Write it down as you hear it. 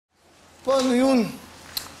Paano yun?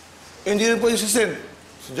 Eh, hindi rin pa yung sisend.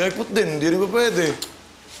 Si Jeckpot din, hindi rin pa pwede.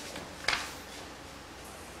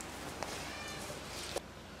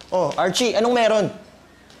 Oh, Archie, anong meron?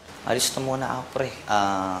 Alis na muna ako, pre.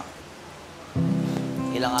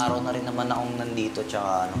 Ilang araw na rin naman akong nandito,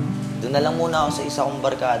 tsaka ano. Doon na lang muna ako sa isa kong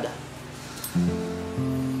barkada.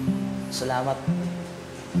 Salamat.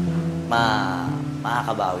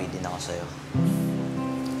 Makakabawi din ako sa'yo.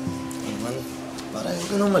 Naman, para hindi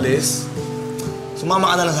ko na umalis.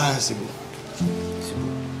 Sumama ka na lang sa Cebu. Cebu?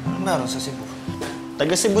 Anong meron sa Cebu?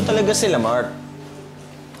 Taga Cebu talaga sila, Mark.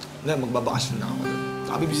 Hindi, magbabakasyon na ako doon.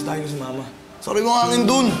 Saka bibisitahin ko si Mama. Sorry mo hangin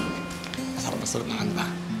doon. Masarap na kanta.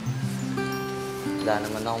 Wala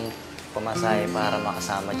naman akong pamasahe para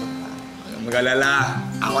makasama dyan. Ayaw mag-alala.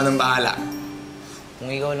 Ako nang bahala.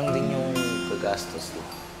 Kung ikaw lang din yung gagastos doon.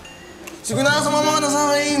 Sige na, sumama ka na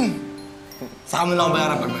sa akin. Saka mo lang ako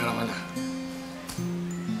bayaran pag mayroon ka na.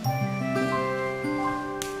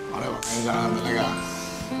 Pare, makain ka lang talaga.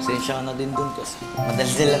 Sensya ka na din doon kasi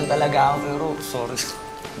madaldal lang talaga ako, pero sorry.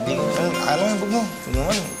 Hindi ko na. Alam mo, huwag mo. Ito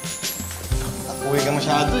naman. Uwi ka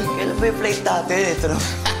masyado eh. Kailan ba yung flight natin? Ito na.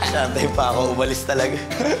 Santay pa ako, umalis talaga.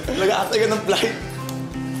 Nag-aatay ka ng flight.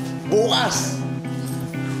 Bukas!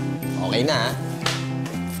 Okay na, ha?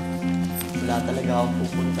 Wala talaga akong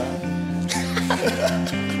pupunta.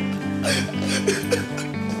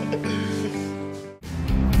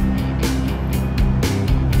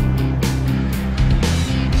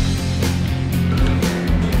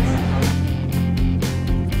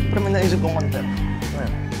 Pero may naisip kong kanta.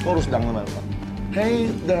 Chorus lang naman.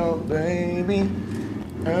 Hey, the baby.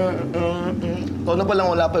 Tono pa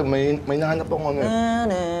lang wala pa. May nahanap akong ano.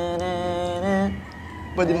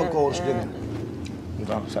 Pwede mag-chorus din eh.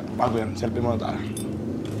 Bago yan. Selfie mo na tayo.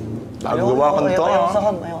 Bago gawa kang to. Ayaw sa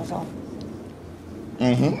kam.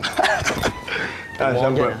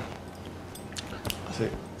 Siyempre. Kasi,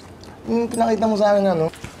 pinakita mo sa akin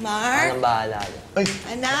ano. Mark? Anong bahala? Ay!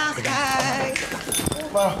 Anak, hi!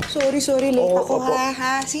 Ma! Sorry, late ako opo.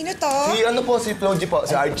 ha. Sino to? Si ano po, si Floji po,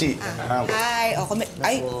 si Archie. Hi.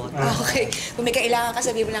 Okay. Kung may kailangan ka,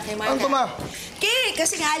 sabihin mo lang kay Mark. Ano to, ma? Okay,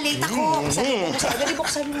 kasi nga, late ako. Dali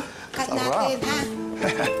buksan mo. Cut natin, ha?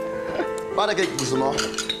 Para cake, gusto mo?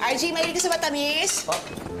 Archie, mahilig ka sa matamis?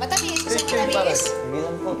 Matamis? Gusto mo Cake, pare. matamis? Hindi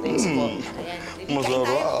lang po, taste po. Ayan, kain tayo.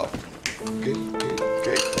 Masarap. Cake.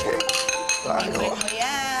 Tikman mo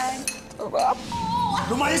yan. Sarap.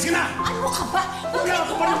 Lumayas ka na! Ano ka ba? Wala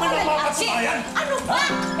ka pa naman ang mapat sa bayan! Ano ba?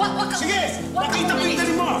 Wag ka... Sige! Nakita ko yung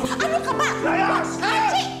dali mo! Ano ka ba? Layas!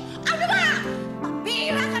 Archie! Ano ba?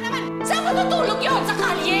 Bihira ka naman! Saan matutulog yun? Sa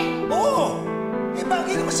kalye? Oo! Eh,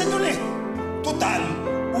 bagay naman siya doon eh! Total,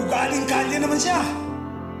 ugaling kalye naman siya!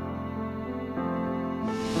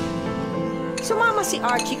 Sumama si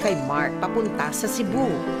Archie kay Mark papunta sa Cebu.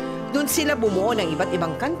 Doon sila bumuo ng iba't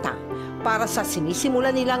ibang kanta para sa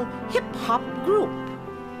sinisimulan nilang hip-hop group.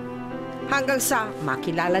 Hanggang sa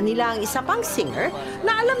makilala nila ang isa pang singer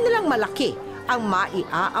na alam nilang malaki ang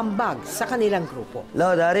maiaambag sa kanilang grupo.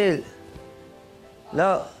 Hello, Daryl.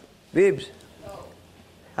 Hello, Bibs.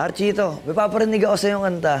 Archie ito. May paparinig ako sa iyong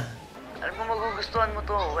kanta. Alam mo, magugustuhan mo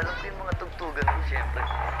to. Alam ko yung mga tugtugan ko, siyempre.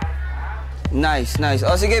 Nice.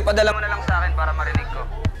 O sige, padala mo na lang sa akin para marinig ko.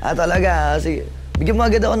 Ah, talaga? Sige. Bigyan mo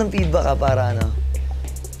agad ako ng feedback para ano.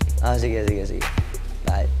 Sige.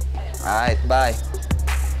 Bye. Alright, bye.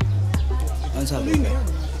 Ano sabi ko?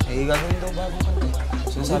 Eh, gagawin daw bagong kanta.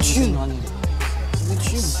 Sinasabi ko sino ano. Good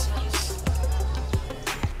yun.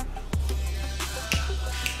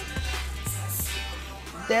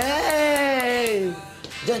 Dang!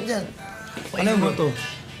 Diyan. Ano mo to?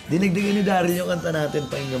 Dinagdagan ni Daryl yung kanta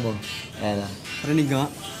natin. Pakinggan mo. Ayan na. Parinig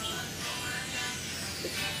nga.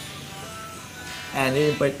 Ayan,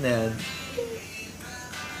 yung part na yan.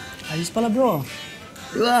 Ayos pala, bro.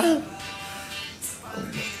 Diba?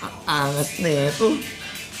 Angas na ito.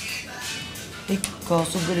 Eh,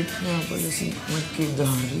 kaso galit nga pala si Mark kay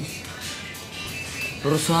Daryl.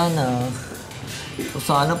 Pero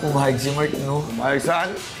sana pumayag si Mark, no? Pumayag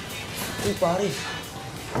saan? Uy, pare.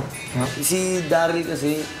 Si Daryl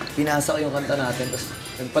kasi, pinasa ko yung kanta natin, tapos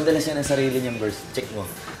nagpadala siya ng sarili niyang verse. Check mo.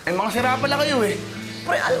 Eh, mga sira pala kayo eh.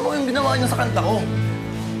 Pre, alam mo yung ginawa niya sa kanta ko.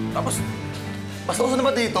 Tapos, basta uso na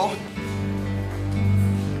ba dito?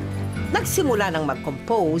 Nagsimula ng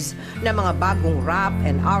mag-compose ng mga bagong rap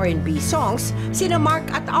and R&B songs sina Mark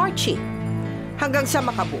at Archie. Hanggang sa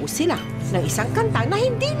makabuo sila ng isang kanta na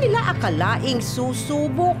hindi nila akalaing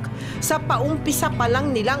susubok sa paumpisa pa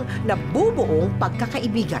lang nilang nabubuong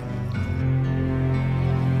pagkakaibigan.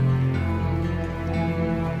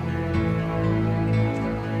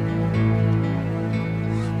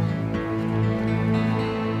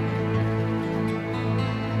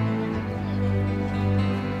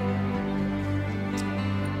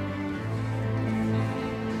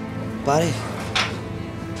 Pare,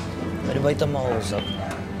 pwede ba itong makausap?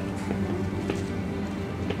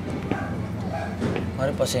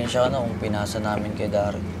 Pare, pasensya ka na kung pinasa namin kay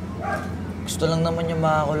Daryl. Gusto lang naman niya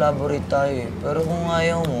makakolaborate tayo eh. Pero kung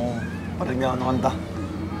ayaw mo... Parinig ako ng kanta.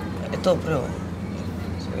 Ito, pre. Oh.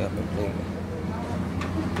 Sige, play ko.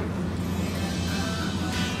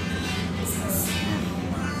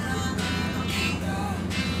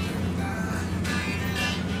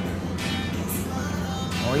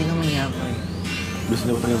 Okay naman niya, pre. Gusto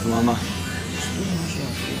na ba tayo sumama? Gusto mo,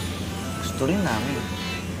 syempre. Gusto rin namin.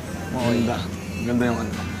 Maganda. Maganda yung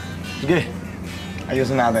kanta. Sige,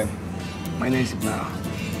 ayusin natin. May naisip na ako.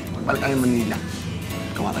 Pagbalik tayo Manila.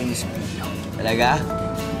 Gawa tayo ng sipilyo. Talaga?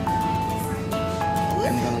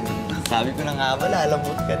 Ganda ng kanta. Sabi ko na nga ba,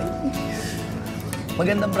 lalamot ka rin.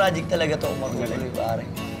 Magandang project talaga to kung maguloy, pare.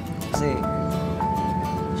 Kasi,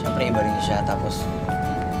 syempre iba rin siya, tapos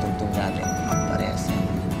tugtog natin. Parehas niya.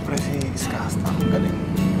 Pre, si Skusta. Galing.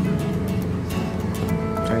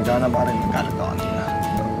 Sensya na pa rin. Nagkalat ako kanina.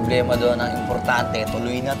 Problema doon ang importante.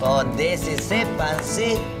 Tuloy na to. This is it,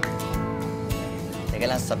 pansit! Teka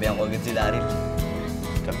lang, sabihan ko agad si Daryl.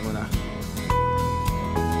 Chat mo na.